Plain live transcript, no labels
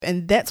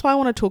And that's why I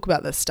want to talk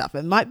about this stuff.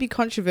 It might be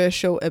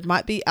controversial. It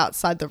might be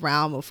outside the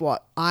realm of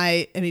what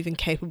I am even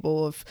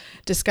capable of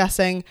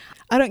discussing.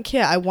 I don't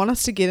care. I want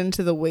us to get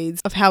into the weeds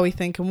of how we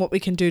think and what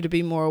we can do to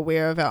be more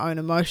aware of our own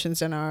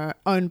emotions and our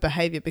own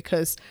behavior,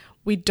 because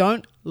we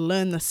don't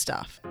learn this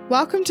stuff.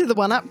 Welcome to the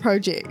One Up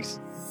Project.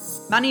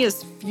 Money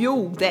is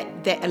fuel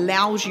that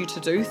allows you to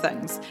do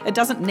things. It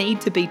doesn't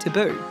need to be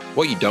taboo.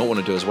 What you don't want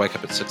to do is wake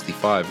up at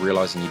 65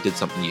 realising you did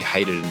something you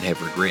hated and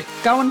have regret.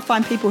 Go and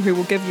find people who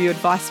will give you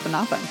advice for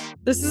nothing.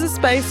 This is a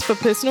space for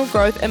personal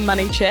growth and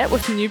money chat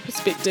with new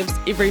perspectives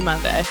every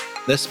Monday.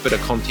 This bit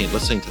of content,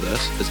 listening to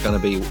this, is going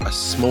to be a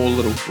small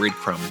little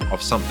breadcrumb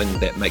of something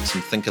that makes you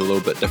think a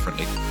little bit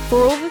differently.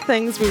 For all the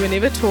things we were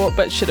never taught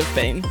but should have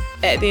been.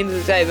 At the end of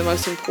the day, the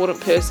most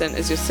important person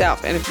is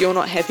yourself, and if you're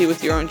not happy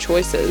with your own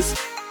choices,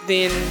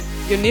 then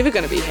you're never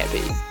going to be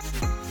happy.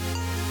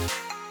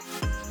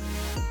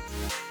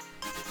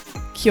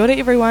 Kia ora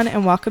everyone,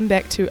 and welcome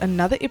back to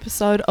another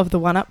episode of the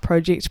One Up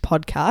Project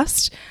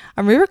podcast.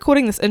 I'm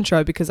re-recording this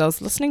intro because I was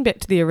listening back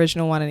to the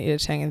original one and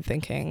editing and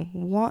thinking,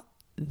 what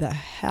the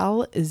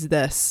hell is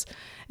this?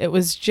 It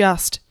was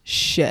just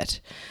shit.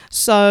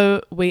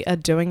 So we are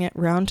doing it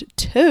round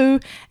 2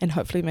 and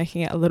hopefully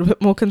making it a little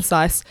bit more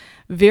concise.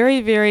 Very,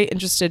 very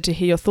interested to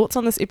hear your thoughts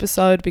on this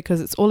episode because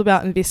it's all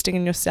about investing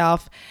in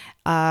yourself,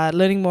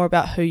 learning more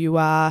about who you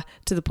are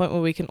to the point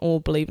where we can all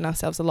believe in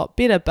ourselves a lot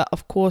better. But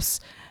of course,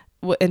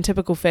 in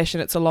typical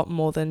fashion, it's a lot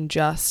more than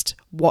just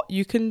what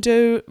you can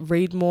do.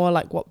 Read more,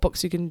 like what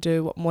books you can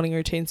do, what morning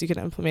routines you can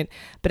implement,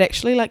 but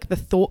actually like the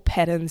thought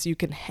patterns you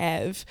can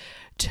have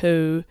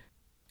to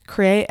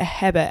create a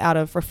habit out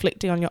of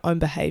reflecting on your own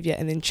behavior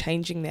and then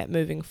changing that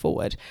moving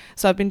forward.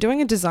 So I've been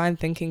doing a design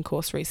thinking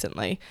course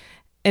recently,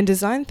 and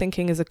design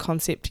thinking is a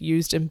concept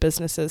used in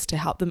businesses to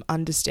help them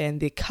understand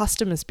their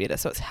customers better.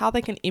 So it's how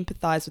they can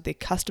empathize with their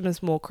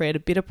customers more, create a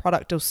better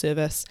product or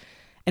service,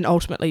 and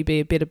ultimately be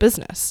a better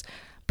business.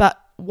 But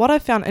what I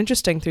found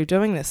interesting through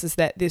doing this is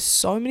that there's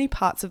so many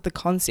parts of the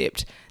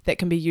concept that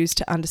can be used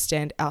to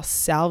understand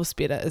ourselves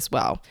better as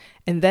well.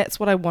 And that's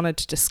what I wanted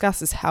to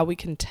discuss, is how we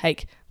can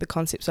take the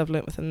concepts I've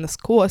learnt within this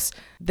course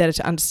that are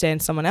to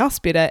understand someone else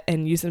better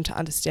and use them to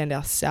understand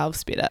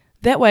ourselves better.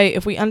 That way,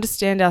 if we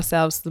understand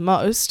ourselves the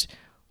most,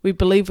 we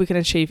believe we can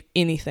achieve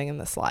anything in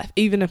this life,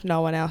 even if no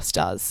one else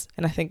does.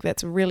 And I think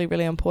that's really,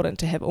 really important,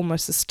 to have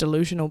almost this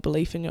delusional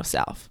belief in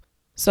yourself.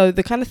 So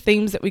the kind of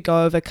themes that we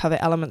go over cover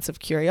elements of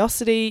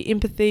curiosity,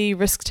 empathy,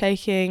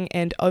 risk-taking,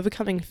 and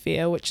overcoming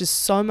fear, which is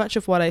so much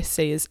of what I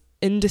see as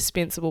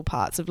indispensable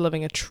parts of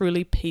living a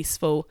truly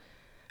peaceful,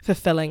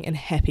 fulfilling, and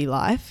happy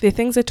life. They're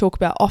things I talk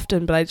about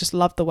often, but I just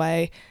love the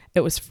way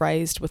it was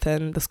phrased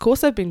within this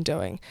course I've been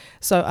doing.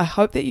 So I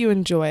hope that you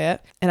enjoy it,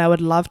 and I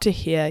would love to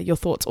hear your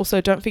thoughts. Also,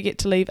 don't forget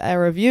to leave a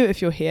review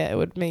if you're here. It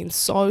would mean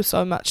so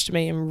much to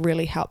me and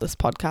really help this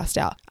podcast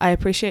out. I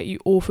appreciate you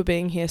all for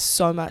being here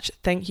so much.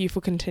 Thank you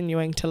for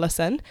continuing to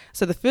listen.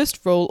 So the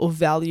first rule or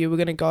value we're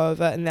going to go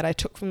over, and that I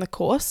took from the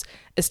course,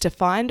 is to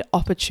find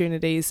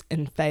opportunities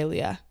in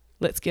failure.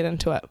 Let's get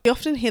into it. We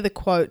often hear the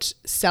quote,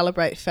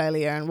 celebrate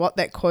failure, and what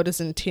that quote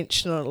is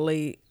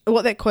intentionally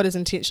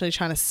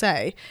trying to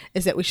say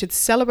is that we should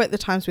celebrate the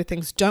times where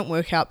things don't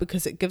work out,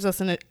 because it gives us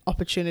an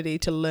opportunity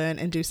to learn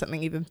and do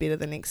something even better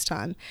the next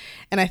time.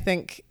 And I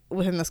think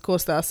within this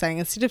course they are saying,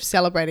 instead of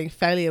celebrating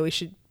failure, we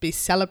should be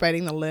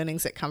celebrating the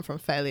learnings that come from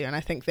failure. And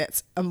I think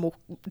that's a more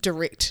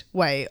direct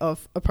way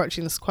of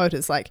approaching this quote,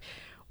 is like,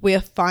 we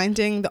are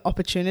finding the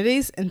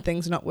opportunities in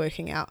things not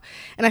working out.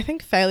 And I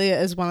think failure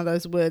is one of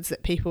those words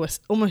that people are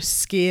almost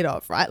scared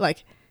of, right?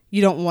 Like,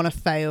 you don't want to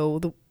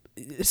fail.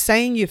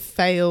 Saying you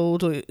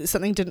failed or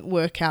something didn't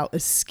work out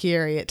is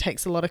scary. It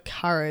takes a lot of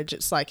courage.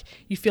 It's like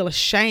you feel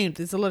ashamed.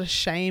 There's a lot of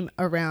shame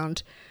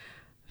around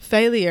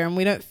failure, and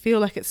we don't feel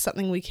like it's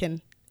something we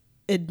can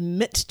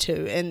admit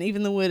to. And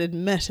even the word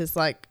admit is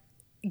like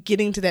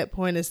getting to that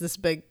point is this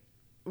big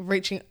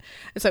reaching.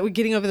 It's like we're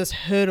getting over this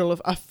hurdle of,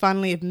 I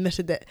finally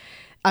admitted that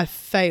I've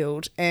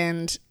failed,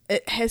 and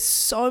it has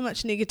so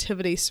much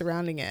negativity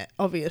surrounding it,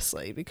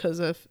 obviously, because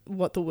of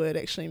what the word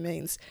actually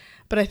means.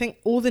 But I think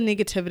all the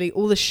negativity,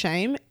 all the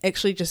shame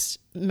actually just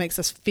makes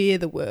us fear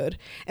the word.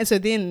 And so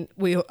then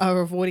we are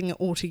avoiding it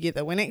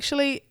altogether, when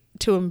actually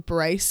to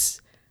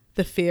embrace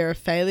the fear of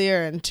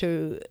failure and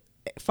to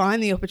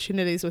find the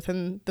opportunities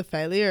within the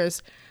failure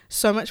is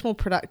so much more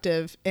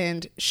productive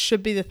and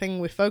should be the thing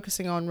we're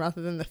focusing on,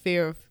 rather than the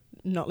fear of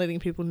not letting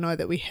people know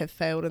that we have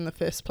failed in the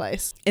first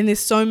place. And there's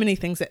so many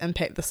things that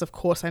impact this, of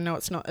course. I know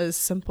it's not as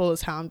simple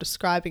as how I'm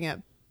describing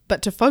it,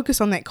 but to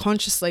focus on that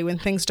consciously when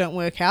things don't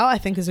work out, I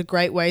think is a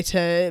great way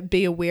to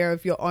be aware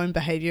of your own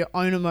behavior, your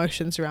own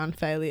emotions around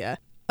failure.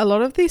 A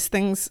lot of these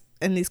things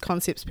and these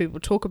concepts people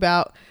talk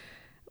about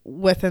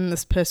within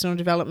this personal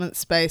development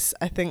space,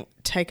 I think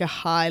take a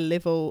high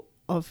level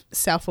of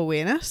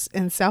self-awareness.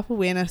 And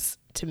self-awareness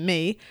to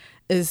me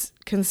is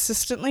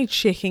consistently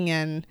checking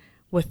in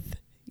with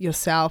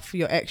yourself,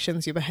 your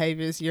actions, your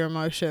behaviors, your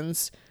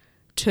emotions,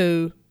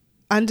 to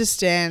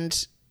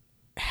understand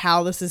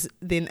how this is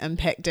then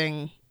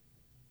impacting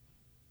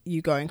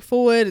you going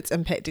forward. It's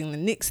impacting the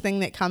next thing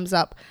that comes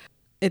up.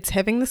 It's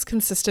having this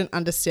consistent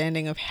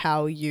understanding of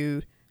how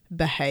you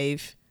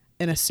behave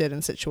in a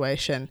certain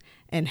situation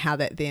and how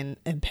that then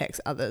impacts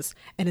others.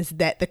 And is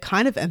that the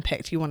kind of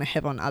impact you want to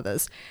have on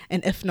others?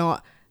 And if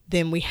not,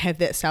 then we have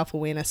that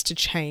self-awareness to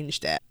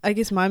change that. I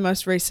guess my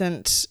most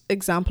recent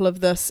example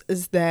of this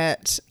is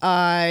that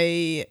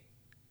I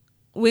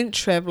went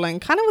traveling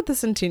kind of with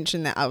this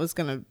intention that I was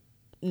going to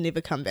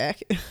never come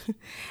back.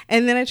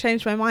 And then I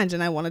changed my mind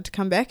and I wanted to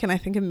come back. And I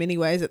think in many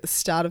ways at the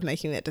start of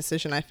making that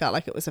decision, I felt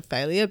like it was a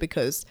failure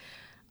because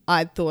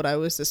I thought I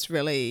was this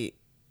really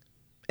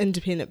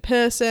independent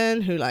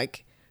person who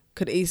like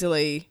could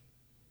easily,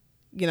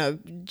 you know,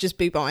 just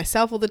be by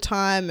myself all the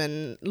time,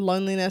 and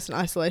loneliness and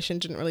isolation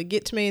didn't really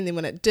get to me. And then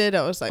when it did,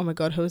 I was like, oh my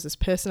God, who is this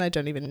person? I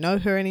don't even know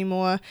her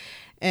anymore.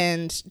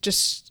 And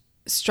just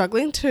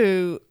struggling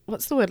to,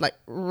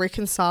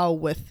 reconcile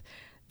with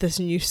this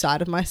new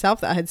side of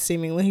myself that I had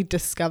seemingly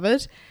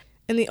discovered.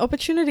 And the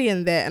opportunity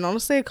in that, and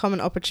honestly a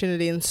common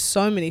opportunity in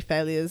so many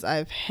failures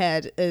I've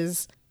had,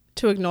 is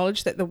to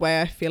acknowledge that the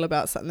way I feel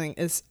about something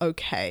is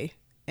okay,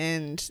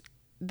 and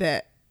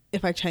that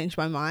if I change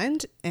my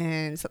mind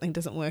and something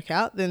doesn't work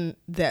out, then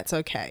that's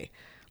okay.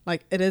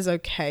 Like, it is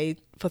okay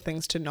for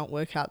things to not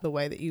work out the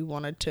way that you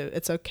wanted to.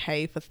 It's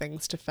okay for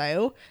things to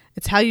fail.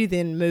 It's how you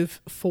then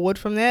move forward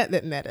from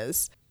that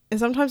matters. And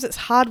sometimes it's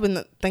hard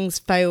when things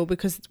fail,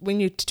 because when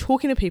you're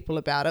talking to people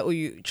about it, or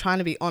you're trying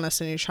to be honest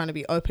and you're trying to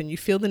be open, you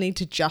feel the need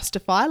to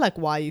justify like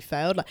why you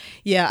failed. Like,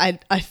 yeah,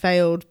 I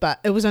failed,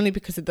 but it was only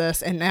because of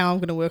this, and now I'm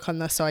going to work on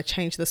this, so I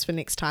changed this for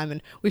next time.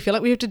 And we feel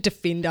like we have to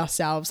defend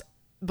ourselves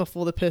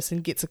before the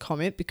person gets a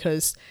comment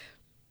because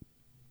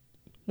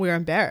we're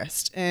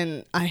embarrassed.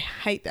 And I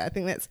hate that.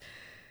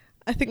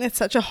 I think that's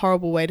such a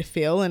horrible way to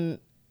feel, and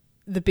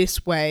the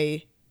best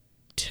way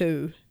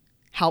to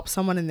help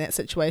someone in that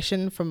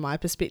situation from my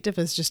perspective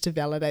is just to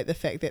validate the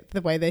fact that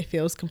the way they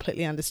feel is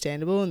completely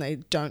understandable, and they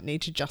don't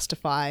need to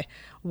justify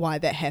why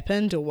that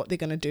happened or what they're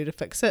going to do to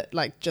fix it.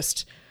 Like,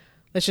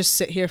 let's just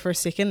sit here for a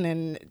second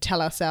and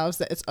tell ourselves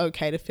that it's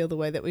okay to feel the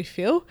way that we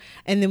feel,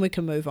 and then we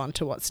can move on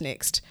to what's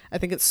next. I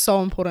think it's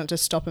so important to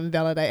stop and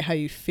validate how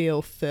you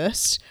feel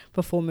first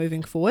before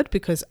moving forward,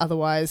 because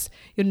otherwise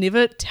you're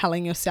never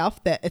telling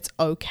yourself that it's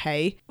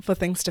okay for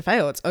things to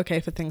fail. It's okay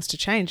for things to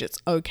change.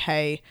 It's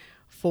okay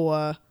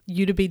for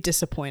you to be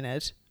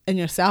disappointed in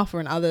yourself or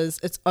in others.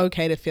 It's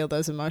okay to feel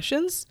those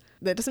emotions.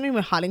 That doesn't mean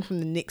we're hiding from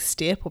the next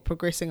step or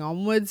progressing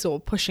onwards or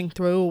pushing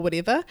through or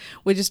whatever.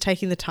 We're just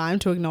taking the time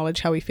to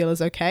acknowledge how we feel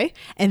is okay,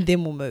 and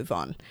then we'll move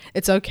on.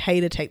 It's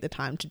okay to take the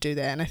time to do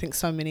that. And I think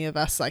so many of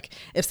us, like,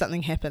 if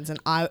something happens, and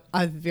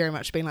I've very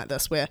much been like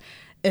this, where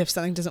if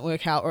something doesn't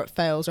work out or it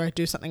fails or I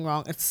do something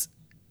wrong, it's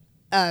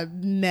a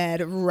mad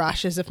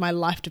rush as if my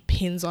life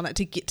depends on it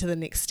to get to the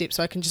next step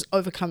so I can just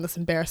overcome this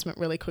embarrassment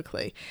really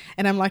quickly.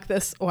 And I'm like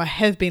this, or I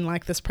have been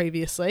like this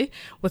previously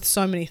with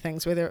so many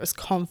things, whether it was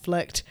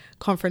conflict,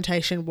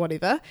 confrontation,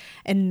 whatever.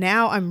 And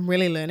now I'm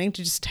really learning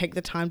to just take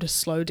the time to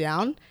slow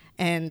down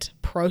and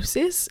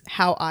process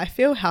how I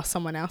feel, how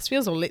someone else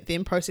feels, or let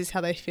them process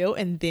how they feel,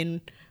 and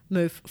then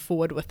move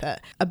forward with it.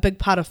 A big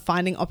part of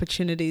finding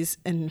opportunities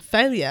in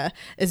failure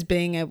is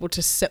being able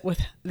to sit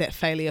with that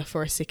failure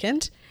for a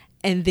second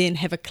and then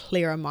have a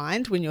clearer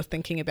mind when you're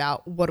thinking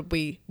about what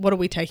are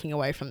we taking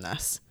away from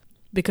this.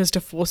 Because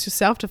to force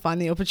yourself to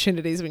find the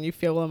opportunities when you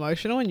feel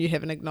emotional and you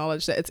haven't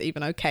acknowledged that it's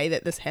even okay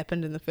that this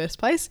happened in the first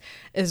place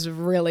is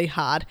really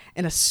hard,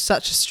 and is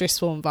such a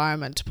stressful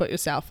environment to put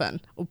yourself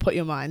in or put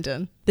your mind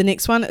in. The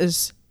next one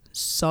is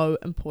so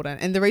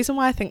important, and the reason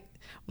why I think,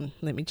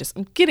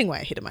 I'm getting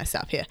way ahead of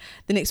myself here.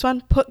 The next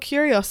one, put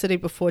curiosity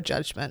before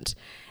judgment.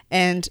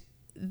 And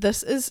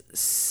this is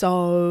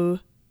so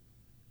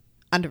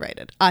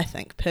underrated, I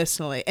think,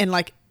 personally. And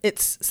like,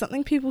 it's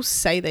something people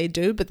say they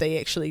do, but they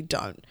actually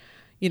don't.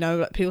 You know,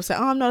 like, people say,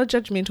 oh, I'm not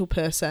a judgmental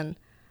person.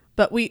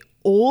 But we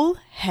all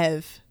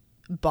have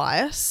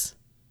bias,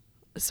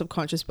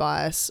 subconscious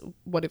bias,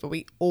 whatever.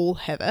 We all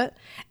have it.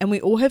 And we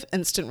all have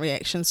instant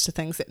reactions to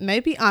things that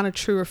maybe aren't a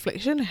true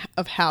reflection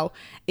of how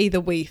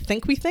either we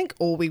think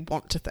or we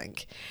want to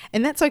think.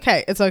 And that's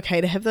okay. It's okay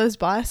to have those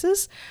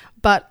biases.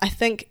 But I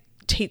think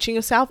teaching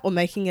yourself or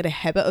making it a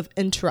habit of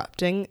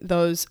interrupting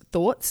those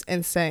thoughts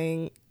and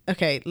saying,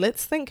 okay,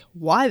 let's think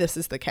why this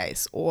is the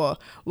case, or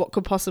what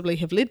could possibly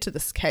have led to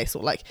this case,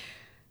 or like,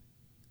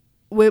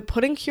 we're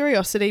putting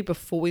curiosity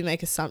before we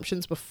make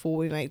assumptions, before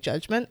we make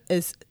judgment,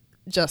 is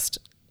just,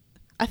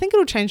 I think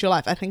it'll change your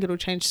life. I think it'll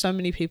change so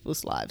many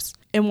people's lives.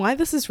 And why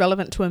this is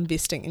relevant to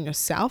investing in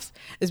yourself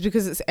is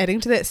because it's adding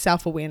to that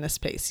self-awareness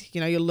piece.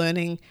 You know, you're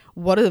learning,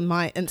 what are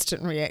my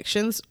instant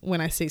reactions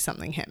when I see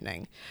something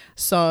happening?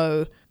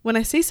 So when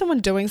I see someone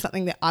doing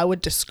something that I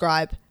would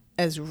describe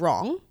as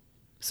wrong,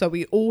 so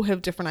we all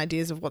have different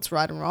ideas of what's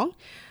right and wrong.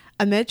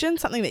 Imagine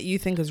something that you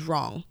think is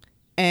wrong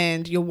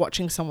and you're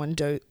watching someone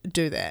do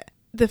that.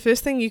 The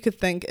first thing you could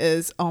think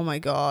is, oh my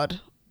God,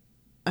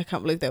 I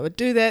can't believe they would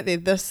do that. They're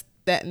this,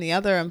 that, and the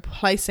other, and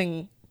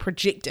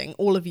projecting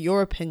all of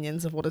your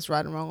opinions of what is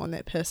right and wrong on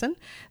that person.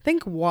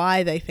 Think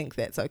why they think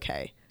that's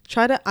okay.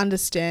 Try to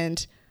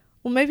understand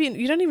Well, maybe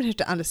you don't even have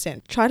to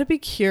understand. Try to be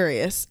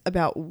curious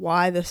about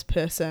why this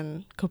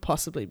person could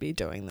possibly be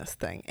doing this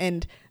thing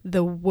and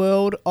the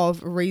world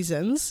of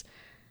reasons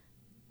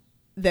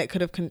that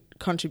could have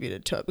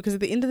contributed to it. Because at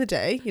the end of the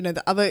day, you know,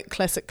 the other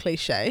classic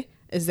cliche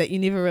is that you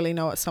never really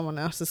know what someone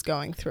else is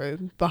going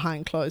through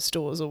behind closed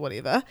doors or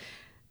whatever.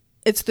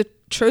 It's the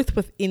truth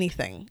with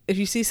anything. If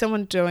you see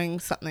someone doing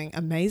something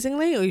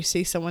amazingly, or you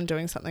see someone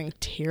doing something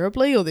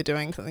terribly, or they're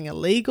doing something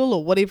illegal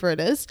or whatever it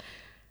is,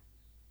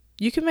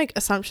 you can make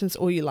assumptions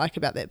all you like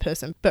about that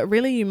person, but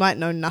really you might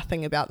know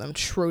nothing about them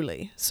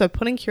truly. So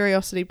putting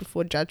curiosity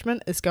before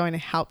judgment is going to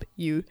help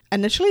you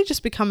initially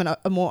just become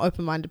a more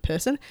open-minded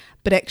person,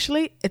 but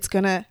actually it's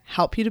going to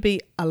help you to be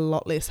a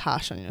lot less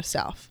harsh on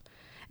yourself.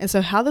 And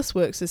so how this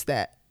works is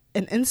that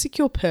an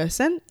insecure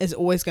person is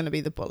always going to be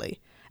the bully.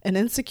 An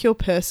insecure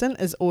person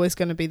is always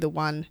going to be the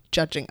one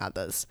judging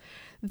others.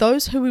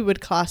 Those who we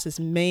would class as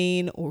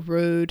mean or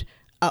rude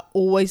are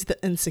always the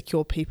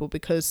insecure people,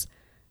 because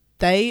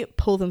they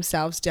pull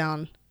themselves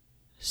down,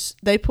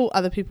 they pull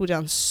other people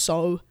down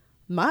so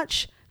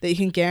much that you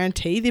can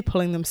guarantee they're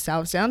pulling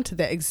themselves down to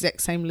that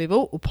exact same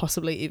level or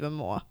possibly even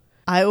more.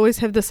 I always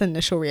have this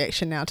initial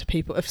reaction now to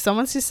people. If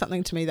someone says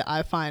something to me that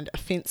I find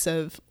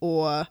offensive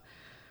or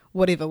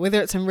whatever,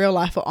 whether it's in real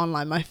life or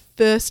online, my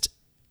first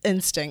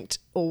instinct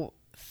or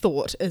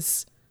thought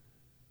is,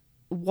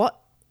 what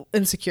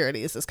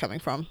insecurity is this coming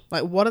from?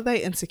 Like, what are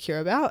they insecure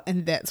about?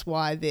 And that's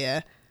why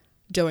they're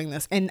doing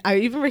this. And I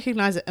even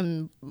recognize it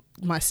in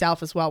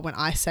myself as well when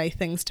I say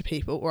things to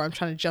people, or I'm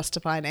trying to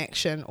justify an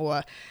action,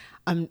 or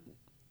I'm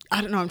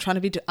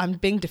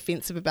being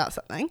defensive about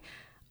something.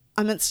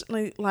 I'm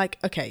instantly like,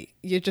 okay,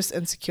 you're just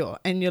insecure,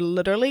 and you're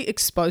literally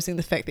exposing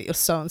the fact that you're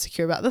so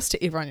insecure about this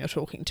to everyone you're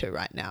talking to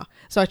right now.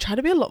 So I try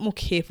to be a lot more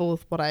careful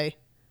with what I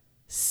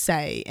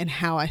say and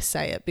how I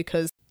say it,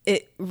 because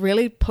it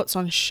really puts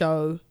on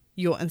show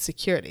your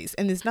insecurities.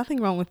 And there's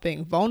nothing wrong with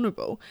being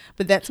vulnerable,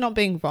 but that's not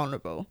being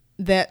vulnerable.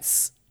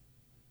 That's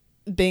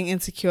being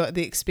insecure at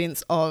the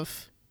expense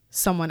of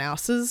someone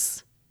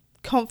else's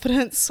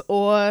confidence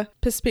or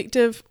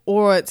perspective,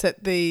 or it's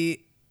at the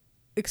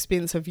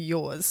expense of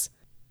yours.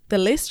 The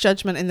less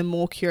judgment and the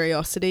more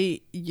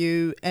curiosity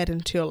you add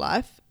into your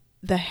life,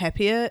 the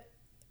happier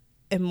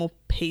and more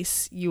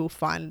peace you will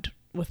find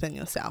within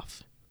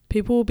yourself.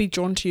 People will be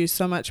drawn to you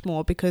so much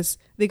more because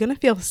they're going to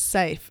feel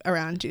safe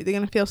around you. They're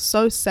going to feel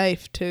so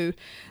safe to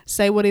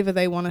say whatever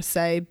they want to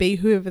say, be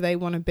whoever they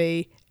want to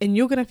be, and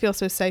you're going to feel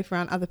so safe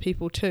around other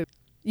people too.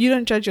 You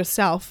don't judge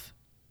yourself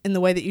in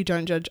the way that you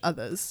don't judge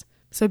others.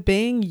 So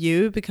being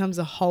you becomes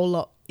a whole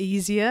lot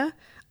easier,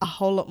 a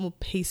whole lot more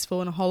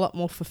peaceful, and a whole lot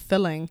more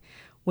fulfilling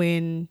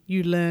when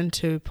you learn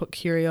to put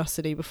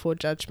curiosity before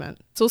judgment.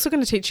 It's also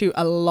going to teach you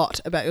a lot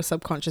about your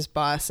subconscious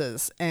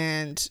biases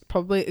and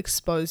probably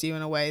expose you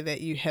in a way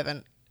that you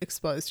haven't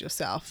exposed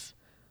yourself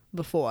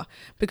before.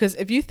 Because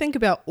if you think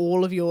about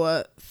all of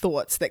your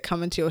thoughts that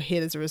come into your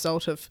head as a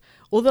result of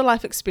all the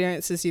life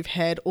experiences you've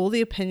had, all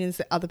the opinions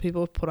that other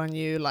people have put on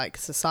you, like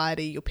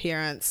society, your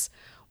parents,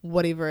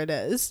 whatever it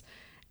is,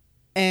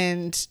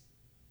 and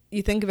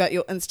you think about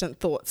your instant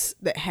thoughts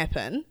that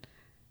happen,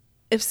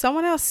 if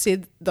someone else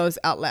said those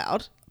out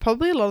loud,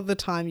 probably a lot of the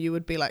time you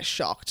would be like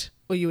shocked,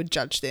 or you would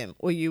judge them,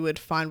 or you would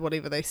find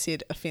whatever they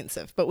said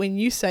offensive. But when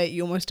you say it,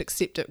 you almost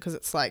accept it because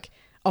it's like,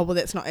 oh, well,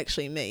 that's not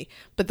actually me.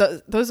 But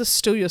those are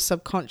still your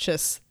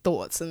subconscious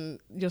thoughts and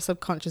your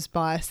subconscious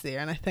bias there.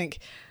 And I think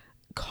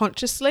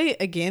consciously,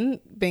 again,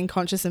 being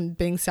conscious and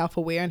being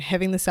self-aware and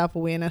having the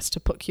self-awareness to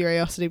put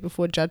curiosity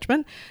before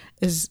judgment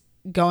is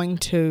going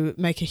to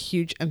make a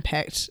huge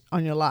impact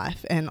on your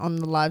life and on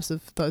the lives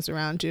of those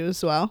around you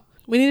as well.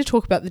 We need to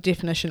talk about the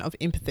definition of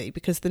empathy,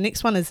 because the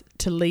next one is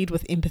to lead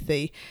with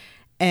empathy.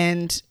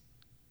 And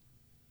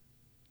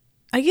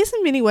I guess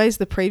in many ways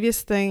the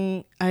previous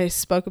thing I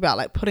spoke about,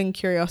 like putting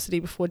curiosity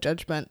before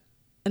judgment,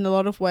 in a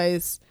lot of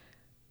ways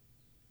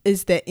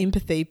is that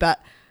empathy, but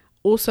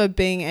also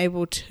being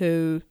able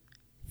to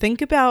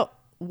think about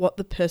what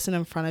the person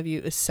in front of you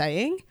is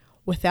saying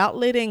without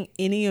letting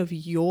any of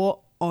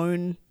your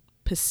own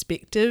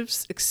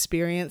perspectives,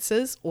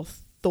 experiences, or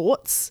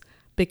thoughts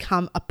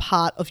become a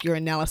part of your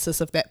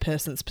analysis of that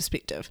person's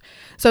perspective.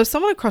 So if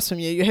someone across from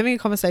you, you're having a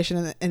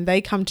conversation and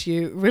they come to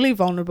you really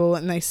vulnerable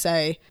and they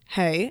say,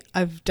 hey,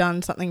 I've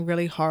done something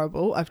really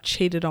horrible. I've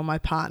cheated on my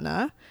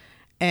partner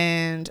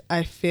and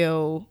I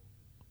feel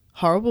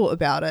horrible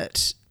about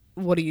it.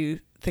 What do you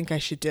think I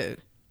should do?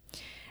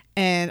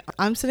 And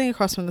I'm sitting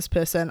across from this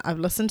person. I've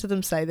listened to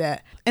them say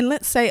that. And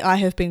let's say I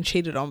have been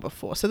cheated on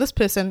before. So this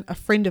person, a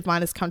friend of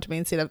mine, has come to me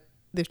and said,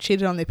 they've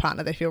cheated on their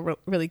partner, they feel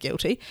really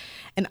guilty,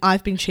 and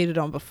I've been cheated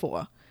on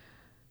before.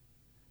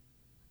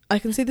 I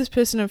can see this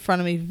person in front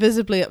of me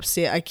visibly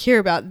upset. I care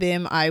about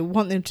them. I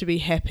want them to be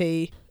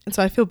happy. And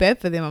so I feel bad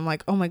for them. I'm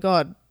like, oh my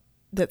God,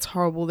 that's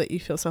horrible that you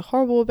feel so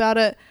horrible about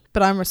it.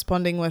 But I'm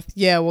responding with,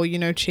 yeah, well,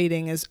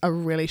 cheating is a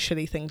really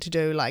shitty thing to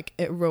do. Like,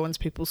 it ruins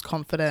people's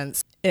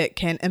confidence. It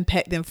can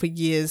impact them for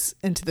years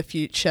into the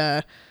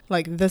future.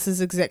 Like, this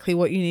is exactly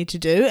what you need to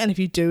do. And if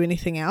you do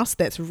anything else,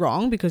 that's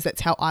wrong, because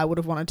that's how I would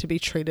have wanted to be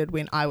treated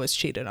when I was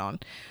cheated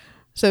on.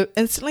 So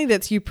instantly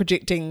that's you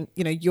projecting,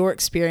 your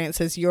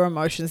experiences, your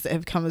emotions that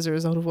have come as a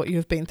result of what you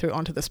have been through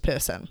onto this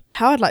person.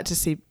 How I'd like to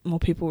see more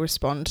people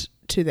respond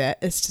to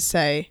that is to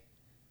say,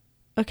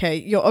 okay,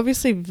 you're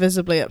obviously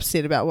visibly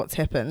upset about what's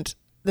happened.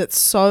 That's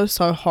so,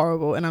 so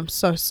horrible. And I'm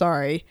so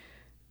sorry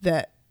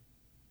that,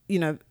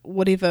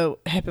 whatever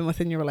happened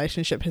within your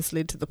relationship has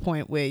led to the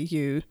point where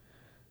you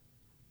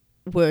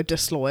were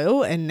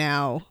disloyal and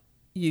now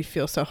you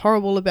feel so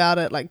horrible about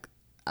it. Like,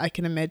 I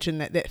can imagine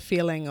that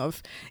feeling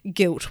of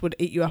guilt would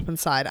eat you up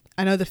inside.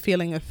 I know the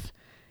feeling of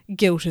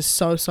guilt is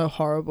so, so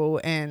horrible,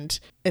 and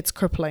it's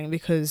crippling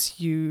because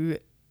you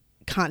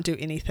can't do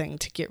anything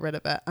to get rid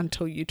of it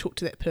until you talk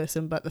to that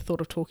person, but the thought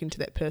of talking to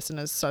that person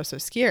is so, so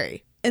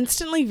scary.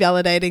 Instantly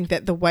validating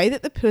that the way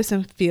that the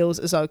person feels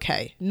is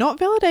okay, not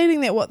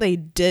validating that what they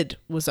did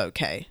was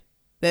okay.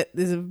 That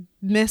there's a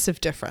massive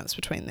difference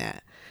between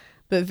that.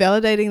 But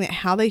validating that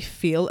how they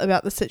feel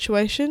about the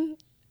situation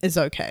is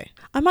okay.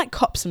 I might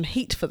cop some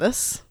heat for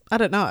this. I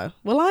don't know.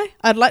 Will I?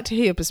 I'd like to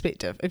hear your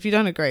perspective. If you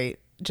don't agree,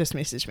 just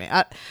message me.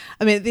 I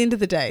mean, at the end of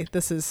the day,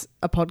 this is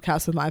a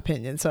podcast with my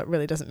opinion, so it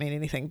really doesn't mean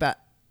anything. But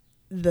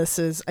this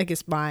is, I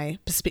guess, my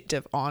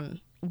perspective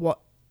on what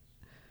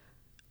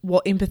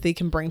empathy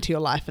can bring to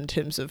your life in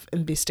terms of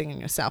investing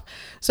in yourself.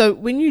 So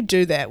when you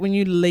do that, when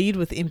you lead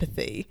with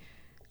empathy,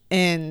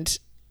 and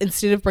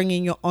instead of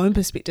bringing your own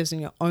perspectives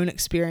and your own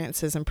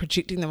experiences and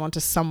projecting them onto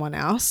someone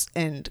else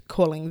and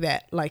calling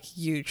that like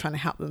you trying to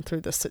help them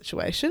through this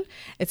situation,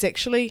 it's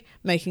actually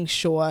making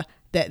sure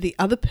that the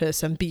other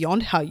person,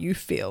 beyond how you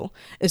feel,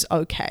 is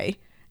okay,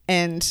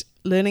 and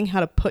learning how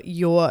to put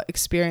your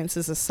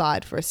experiences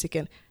aside for a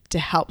second to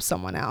help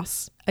someone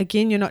else.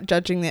 Again, you're not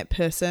judging that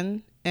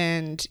person,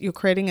 and you're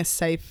creating a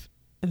safe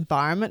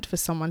environment for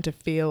someone to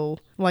feel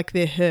like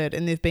they're heard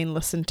and they've been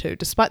listened to,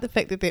 despite the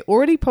fact that they're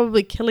already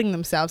probably killing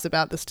themselves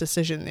about this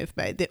decision they've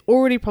made. They're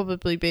already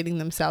probably beating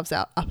themselves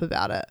up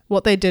about it.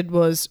 What they did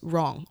was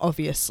wrong,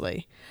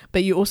 obviously,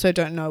 but you also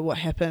don't know what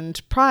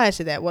happened prior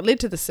to that, what led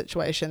to the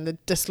situation, the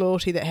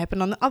disloyalty that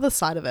happened on the other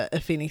side of it,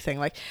 if anything.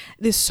 Like,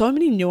 there's so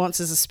many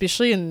nuances,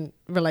 especially in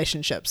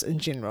relationships in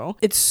general.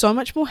 It's so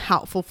much more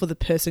helpful for the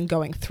person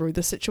going through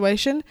the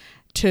situation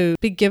to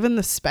be given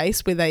the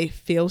space where they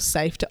feel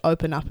safe to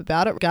open up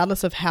about it,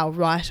 regardless of how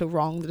right or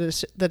wrong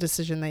the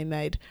decision they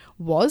made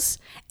was,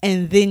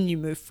 and then you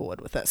move forward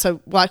with it.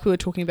 So like we were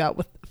talking about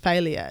with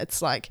failure,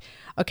 it's like,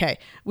 okay,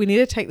 we need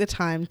to take the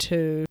time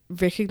to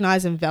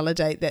recognize and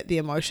validate that the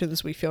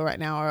emotions we feel right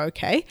now are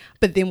okay,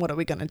 but then what are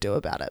we going to do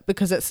about it?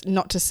 Because it's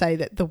not to say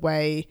that the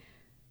way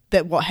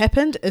that what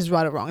happened is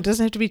right or wrong. It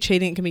doesn't have to be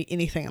cheating. It can be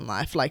anything in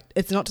life. Like,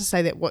 it's not to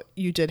say that what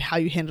you did, how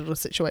you handled a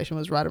situation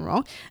was right and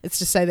wrong. It's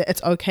to say that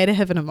it's okay to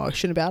have an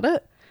emotion about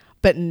it,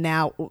 but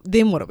now,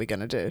 then what are we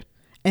going to do?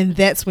 And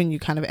that's when you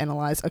kind of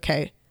analyze,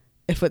 okay,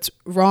 if it's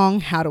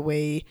wrong, how do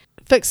we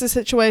fix the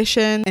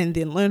situation and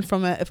then learn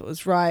from it? If it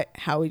was right,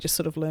 how are we just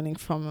sort of learning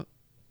from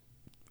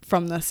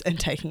this and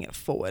taking it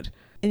forward?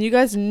 And you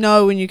guys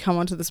know when you come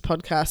onto this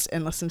podcast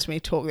and listen to me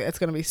talk that it's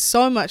going to be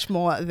so much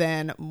more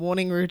than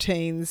morning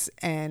routines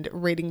and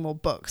reading more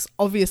books.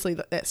 Obviously,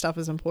 that stuff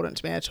is important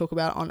to me. I talk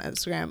about it on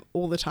Instagram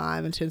all the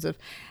time in terms of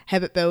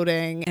habit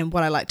building and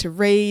what I like to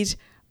read.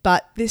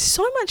 But there's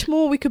so much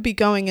more we could be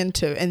going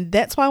into, and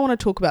that's why I want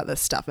to talk about this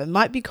stuff. It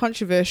might be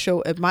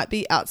controversial, it might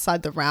be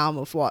outside the realm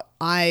of what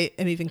I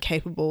am even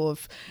capable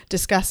of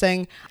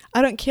discussing.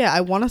 I don't care.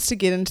 I want us to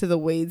get into the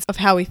weeds of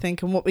how we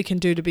think and what we can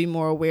do to be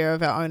more aware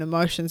of our own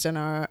emotions and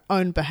our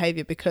own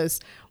behavior,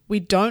 because we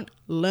don't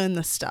learn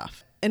this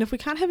stuff. And if we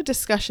can't have a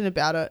discussion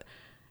about it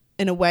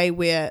in a way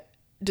where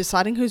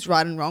deciding who's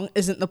right and wrong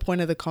isn't the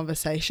point of the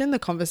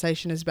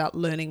conversation is about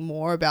learning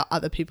more about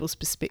other people's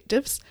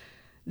perspectives,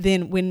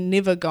 then we're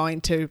never going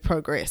to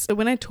progress. So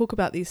when I talk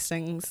about these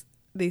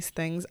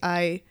things,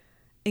 I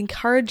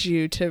encourage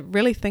you to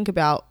really think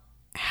about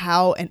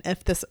how and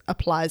if this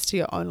applies to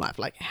your own life.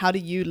 Like, how do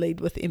you lead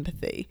with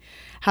empathy?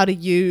 How do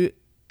you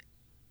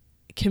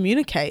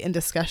communicate in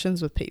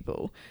discussions with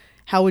people?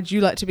 How would you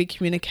like to be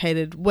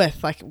communicated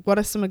with? Like, what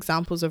are some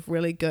examples of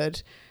really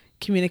good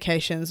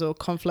communications or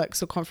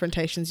conflicts or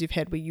confrontations you've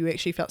had where you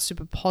actually felt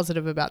super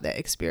positive about that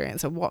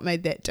experience, and what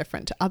made that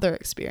different to other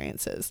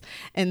experiences?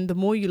 And the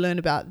more you learn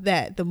about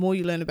that, the more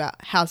you learn about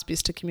how's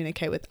best to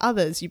communicate with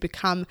others, you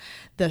become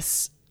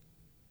this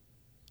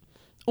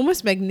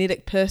almost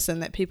magnetic person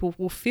that people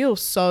will feel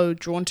so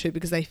drawn to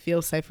because they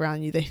feel safe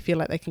around you. They feel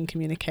like they can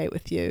communicate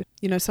with you.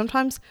 You know,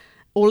 sometimes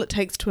all it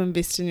takes to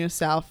invest in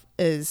yourself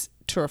is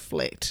to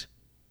reflect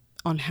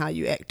on how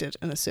you acted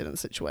in a certain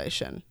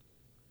situation,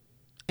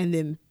 and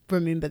then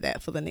remember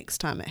that for the next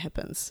time it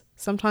happens.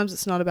 Sometimes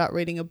it's not about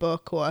reading a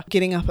book or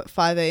getting up at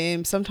 5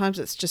 a.m. Sometimes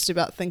it's just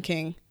about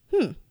thinking,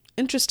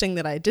 interesting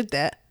that I did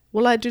that.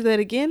 Will I do that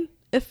again?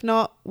 If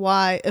not,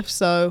 why? If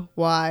so,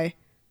 why?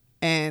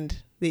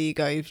 And there you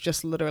go. You've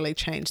just literally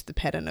changed the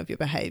pattern of your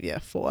behavior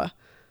for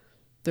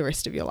the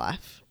rest of your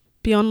life.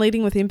 Beyond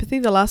leading with empathy,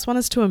 the last one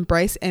is to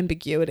embrace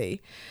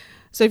ambiguity.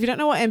 So if you don't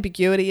know what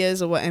ambiguity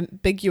is or what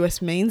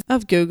ambiguous means,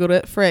 I've Googled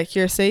it for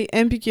accuracy.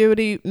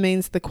 Ambiguity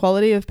means the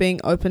quality of being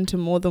open to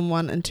more than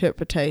one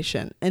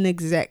interpretation,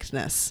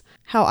 inexactness.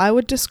 How I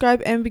would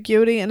describe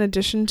ambiguity in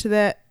addition to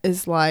that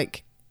is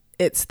like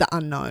it's the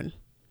unknown.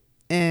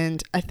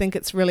 And I think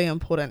it's really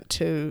important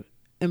to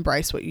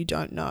embrace what you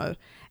don't know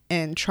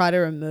and try to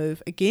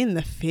remove, again,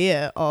 the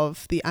fear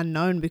of the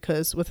unknown,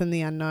 because within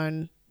the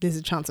unknown, there's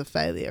a chance of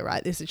failure,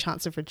 right? There's a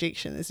chance of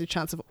rejection. There's a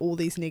chance of all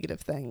these negative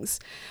things.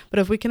 But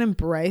if we can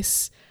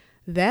embrace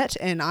that,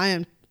 and I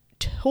am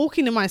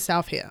talking to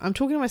myself here, I'm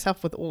talking to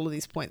myself with all of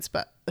these points,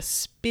 but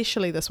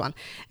especially this one,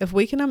 if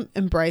we can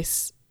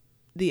embrace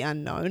the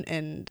unknown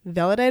and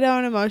validate our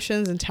own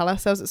emotions and tell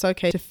ourselves it's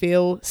okay to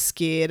feel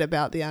scared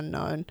about the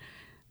unknown,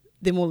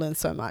 then we'll learn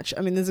so much.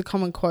 I mean, there's a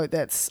common quote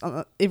that's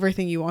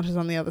everything you want is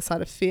on the other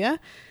side of fear,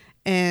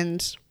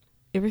 and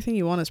everything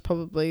you want is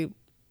probably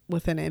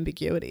within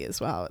ambiguity as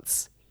well.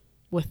 It's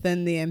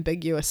within the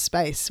ambiguous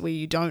space where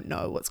you don't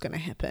know what's going to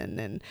happen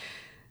and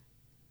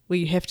where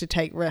you have to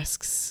take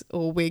risks,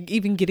 or where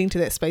even getting to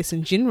that space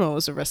in general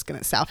is a risk in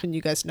itself. And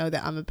you guys know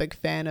that I'm a big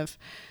fan of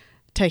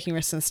taking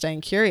risks and staying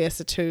curious,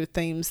 are two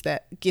themes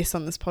that guests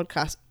on this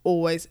podcast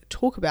always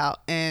talk about,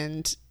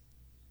 and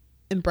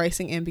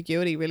embracing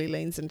ambiguity really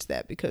leans into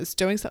that, because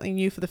doing something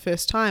new for the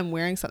first time,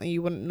 wearing something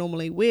you wouldn't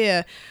normally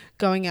wear,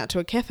 going out to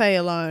a cafe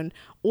alone,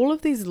 all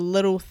of these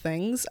little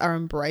things are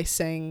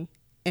embracing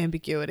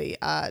ambiguity,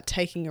 are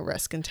taking a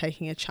risk and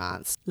taking a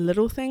chance.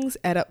 Little things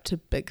add up to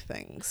big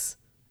things.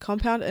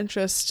 Compound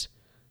interest,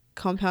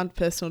 compound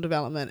personal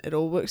development, it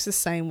all works the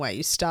same way.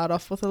 You start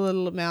off with a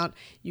little amount,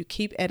 you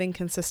keep adding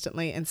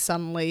consistently, and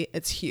suddenly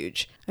it's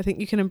huge. I think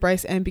you can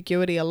embrace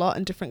ambiguity a lot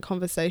in different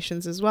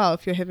conversations as well.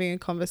 If you're having a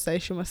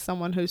conversation with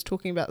someone who's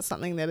talking about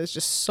something that is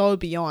just so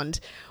beyond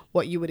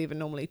what you would even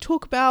normally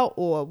talk about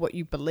or what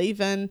you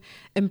believe in,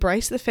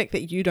 embrace the fact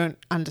that you don't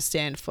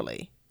understand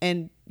fully.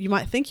 And you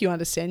might think you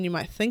understand, you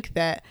might think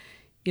that,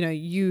 you know,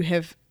 you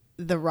have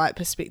the right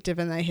perspective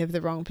and they have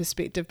the wrong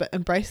perspective, but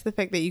embrace the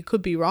fact that you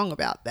could be wrong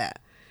about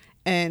that.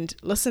 And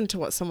listen to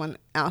what someone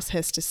else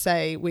has to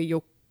say, where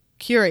you're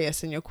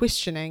curious and you're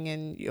questioning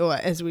and you're,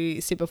 as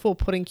we said before,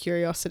 putting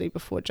curiosity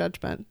before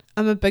judgment.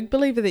 I'm a big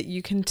believer that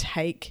you can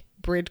take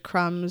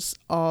breadcrumbs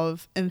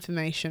of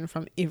information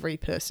from every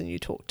person you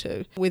talk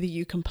to. Whether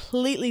you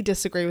completely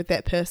disagree with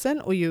that person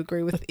or you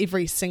agree with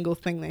every single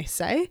thing they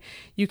say,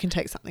 you can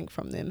take something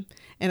from them.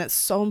 And it's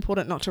so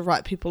important not to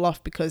write people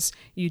off because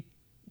you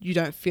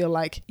don't feel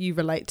like you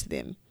relate to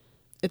them.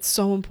 It's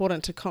so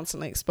important to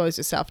constantly expose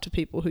yourself to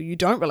people who you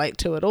don't relate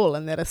to at all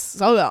and that are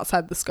so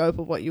outside the scope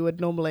of what you would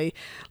normally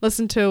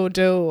listen to or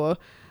do, or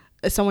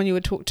someone you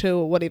would talk to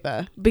or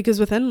whatever. Because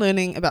within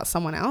learning about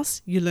someone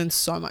else, you learn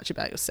so much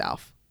about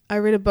yourself. I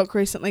read a book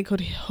recently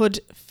called Hood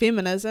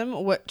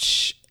Feminism,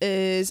 which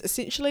is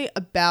essentially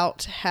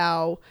about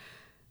how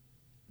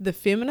the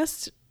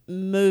feminist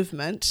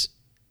movement,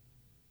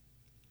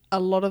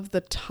 a lot of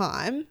the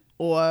time,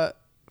 or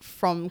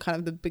from kind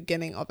of the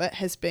beginning of it,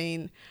 has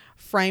been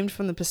framed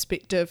from the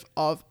perspective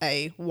of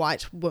a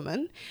white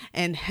woman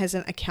and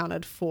hasn't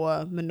accounted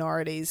for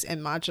minorities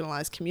and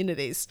marginalized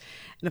communities.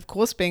 And of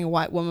course, being a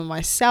white woman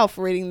myself,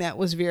 reading that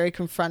was very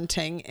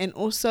confronting and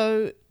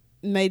also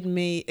made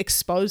me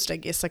exposed, I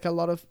guess, like a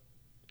lot of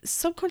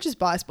subconscious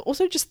bias, but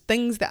also just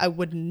things that I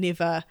would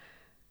never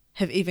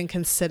have even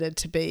considered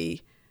to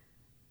be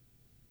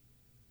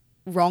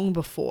wrong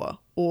before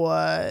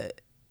or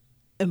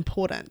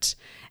important,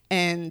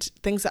 and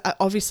things that I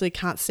obviously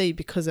can't see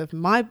because of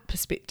my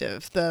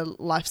perspective, the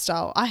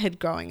lifestyle I had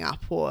growing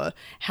up or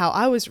how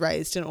I was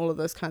raised and all of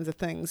those kinds of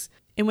things.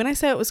 And when I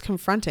say it was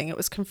confronting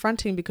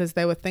because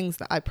they were things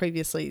that I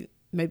previously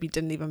maybe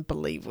didn't even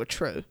believe were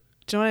true.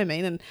 Do you know what I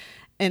mean?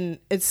 And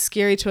it's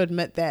scary to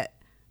admit that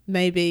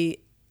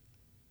maybe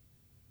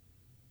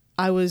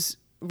I was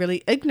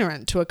really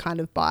ignorant to a kind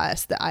of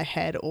bias that I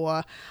had,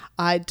 or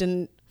I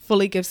didn't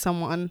fully give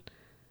someone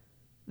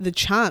the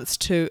chance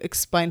to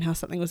explain how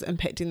something was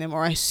impacting them,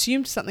 or I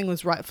assumed something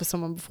was right for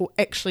someone before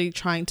actually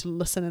trying to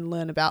listen and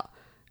learn about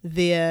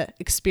their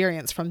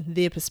experience from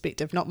their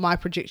perspective, not my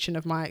projection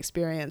of my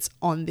experience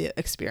on their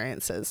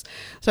experiences.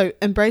 So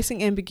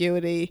embracing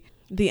ambiguity,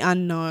 the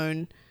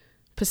unknown,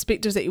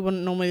 perspectives that you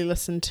wouldn't normally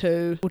listen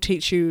to will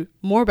teach you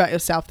more about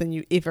yourself than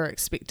you ever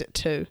expect it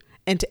to,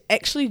 and to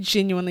actually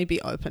genuinely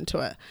be open to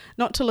it,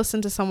 not to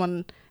listen to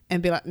someone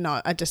and be like,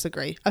 no, I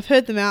disagree. I've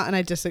heard them out and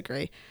I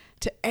disagree.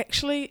 To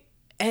actually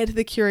add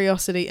the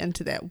curiosity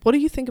into that. What do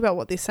you think about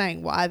what they're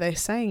saying? Why are they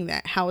saying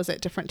that? How is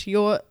that different to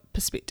your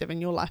perspective and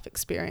your life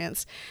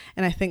experience?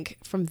 And I think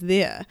from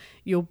there,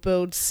 you'll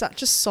build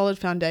such a solid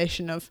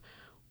foundation of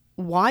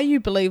why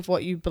you believe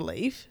what you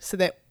believe, so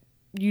that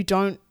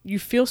you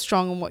feel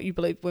strong in what you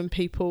believe when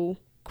people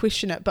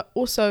question it, but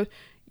also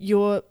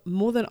you're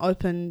more than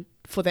open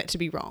for that to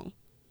be wrong.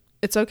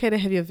 It's okay to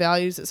have your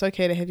values, it's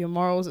okay to have your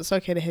morals, it's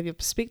okay to have your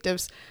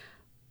perspectives,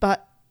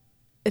 but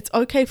it's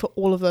okay for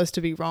all of those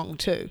to be wrong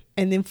too,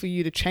 and then for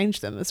you to change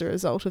them as a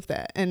result of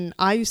that. And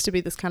I used to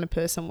be this kind of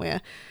person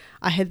where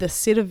I had this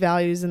set of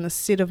values and this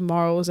set of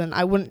morals, and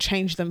I wouldn't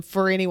change them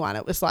for anyone.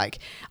 It was like,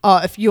 oh,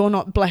 if you're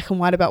not black and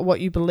white about what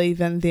you believe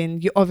in,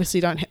 then you obviously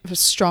don't have a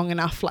strong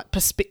enough like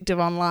perspective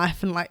on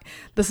life, and like,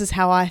 this is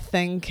how I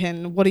think,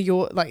 and what are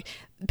your, like,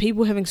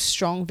 people having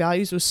strong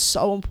values was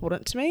so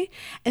important to me.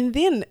 And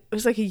then it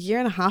was like a year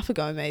and a half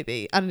ago,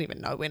 maybe, I don't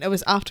even know when, it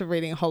was after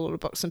reading a whole lot of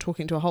books and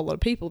talking to a whole lot of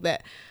people,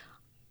 that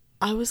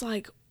I was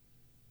like,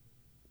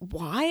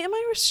 why am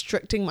I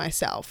restricting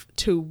myself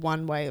to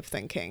one way of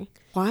thinking?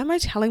 Why am I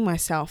telling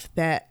myself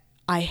that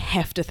I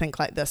have to think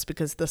like this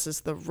because this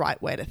is the right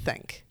way to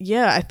think?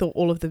 Yeah, I thought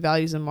all of the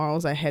values and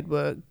morals I had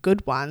were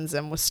good ones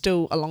and were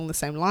still along the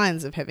same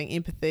lines of having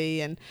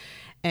empathy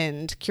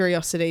and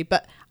curiosity,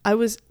 but I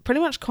was pretty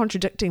much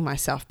contradicting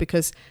myself,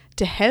 because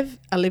to have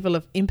a level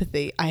of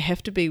empathy, I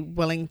have to be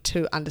willing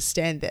to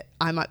understand that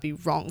I might be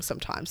wrong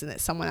sometimes and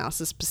that someone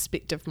else's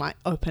perspective might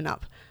open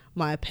up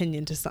my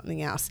opinion to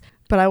something else.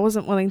 But I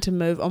wasn't willing to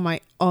move on my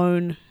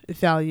own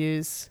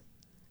values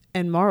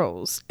and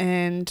morals,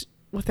 and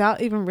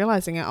without even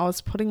realizing it, I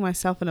was putting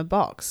myself in a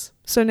box.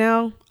 So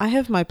now I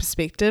have my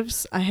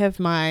perspectives, I have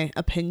my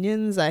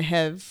opinions, I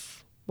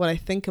have what I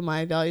think are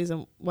my values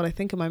and what I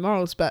think are my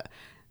morals, but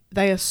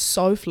they are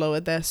so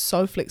fluid, they're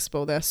so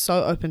flexible, they're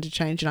so open to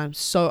change, and I'm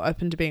so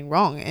open to being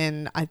wrong,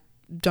 and I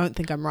don't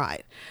think I'm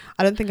right.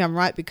 I don't think I'm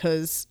right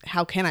because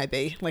how can I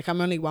be? Like,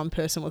 I'm only one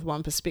person with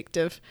one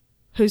perspective.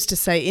 Who's to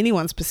say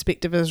anyone's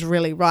perspective is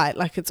really right?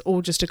 Like, it's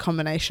all just a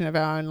combination of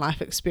our own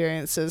life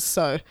experiences.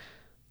 So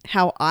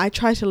how I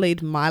try to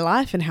lead my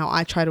life and how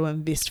I try to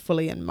invest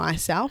fully in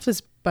myself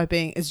is by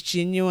being as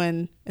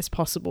genuine as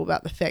possible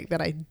about the fact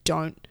that I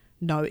don't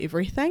know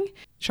everything,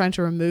 trying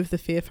to remove the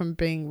fear from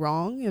being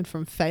wrong and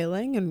from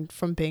failing and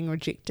from being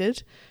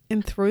rejected.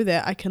 And through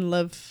that, I can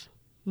live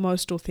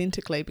most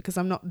authentically because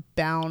I'm not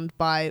bound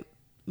by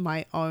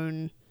my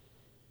own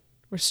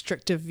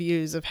restrictive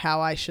views of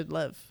how I should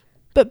live.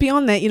 But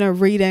beyond that,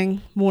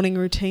 reading, morning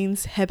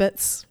routines,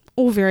 habits,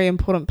 all very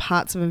important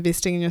parts of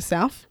investing in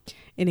yourself.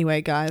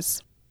 Anyway,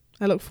 guys,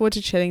 I look forward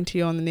to chatting to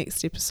you on the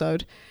next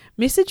episode.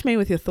 Message me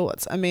with your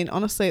thoughts. I mean,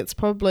 honestly, it's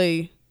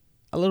probably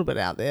a little bit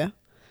out there,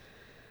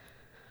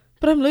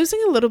 but I'm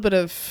losing a little bit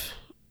of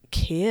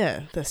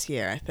care this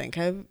year, I think.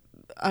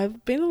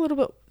 I've been a little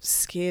bit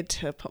scared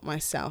to put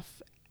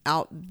myself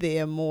out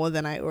there more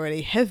than I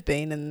already have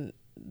been, in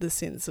the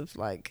sense of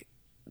like,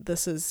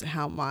 this is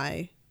how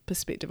my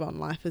perspective on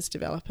life is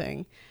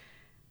developing.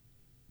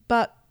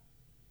 But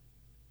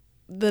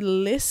the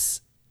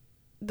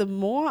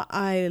more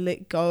I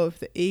let go of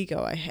the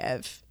ego I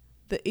have,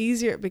 the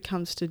easier it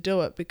becomes to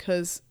do it,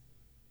 because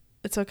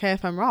it's okay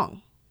if I'm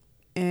wrong,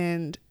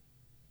 and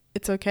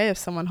it's okay if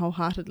someone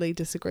wholeheartedly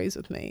disagrees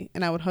with me,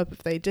 and I would hope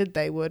if they did,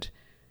 they would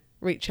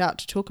reach out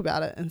to talk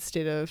about it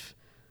instead of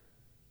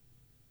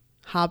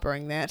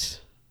harboring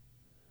that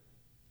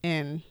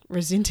and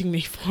resenting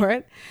me for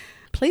it.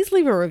 Please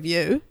leave a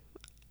review.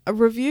 A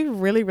review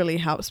really, really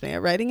helps me. A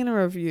rating and a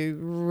review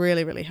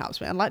really, really helps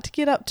me. I'd like to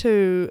get up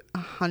to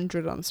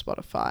 100 on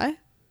Spotify.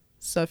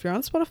 So if you're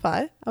on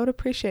Spotify, I would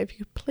appreciate if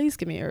you could please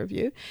give me a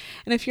review.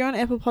 And if you're on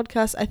Apple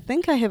Podcasts, I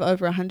think I have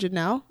over 100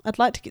 now. I'd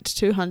like to get to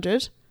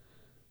 200.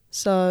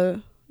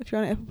 So if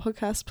you're on Apple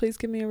Podcasts, please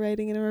give me a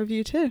rating and a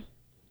review too.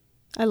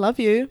 I love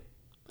you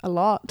a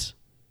lot,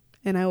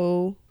 and I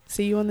will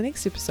see you on the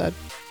next episode.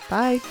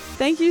 Bye.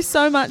 Thank you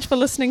so much for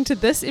listening to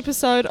this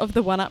episode of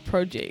the One Up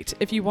Project.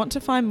 If you want to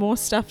find more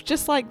stuff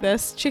just like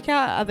this, check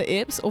out our other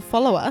apps or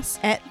follow us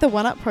at the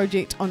One Up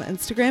Project on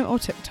Instagram or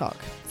TikTok.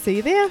 See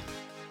you there.